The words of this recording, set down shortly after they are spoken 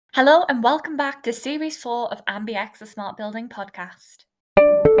Hello and welcome back to Series 4 of AmbiX, the Smart Building podcast.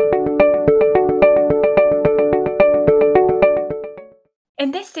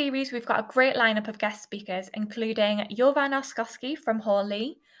 In this series, we've got a great lineup of guest speakers, including Jovan Oskowski from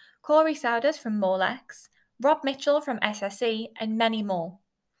Hawley, Corey Souders from Molex, Rob Mitchell from SSE, and many more.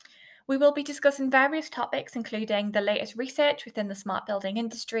 We will be discussing various topics, including the latest research within the smart building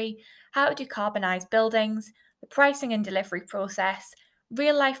industry, how to decarbonise buildings, the pricing and delivery process,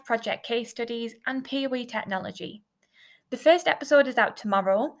 real-life project case studies, and PoE technology. The first episode is out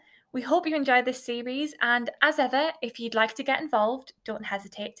tomorrow. We hope you enjoyed this series, and as ever, if you'd like to get involved, don't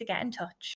hesitate to get in touch.